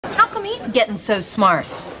come he's getting so smart?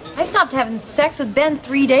 I stopped having sex with Ben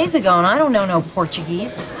 3 days ago, and I don't know no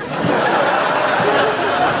Portuguese.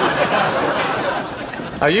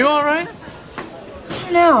 Are you all right? I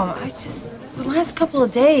don't know. It's the last couple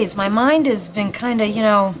of days, my mind has been kind of, you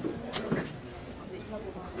know...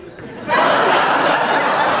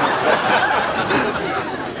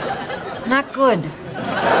 not good.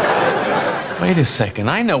 Wait a second.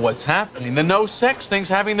 I know what's happening. The no sex thing's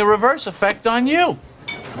having the reverse effect on you.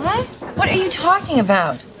 What? What are you talking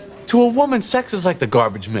about? To a woman, sex is like the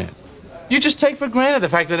garbage man. You just take for granted the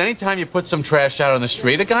fact that anytime you put some trash out on the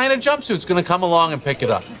street, a guy in a jumpsuit's gonna come along and pick it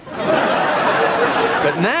up.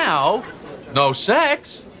 But now, no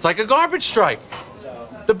sex. It's like a garbage strike.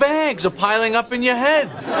 The bags are piling up in your head.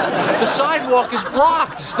 The sidewalk is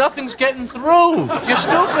blocked. Nothing's getting through. You're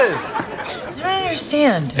stupid. I don't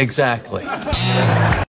understand. Exactly.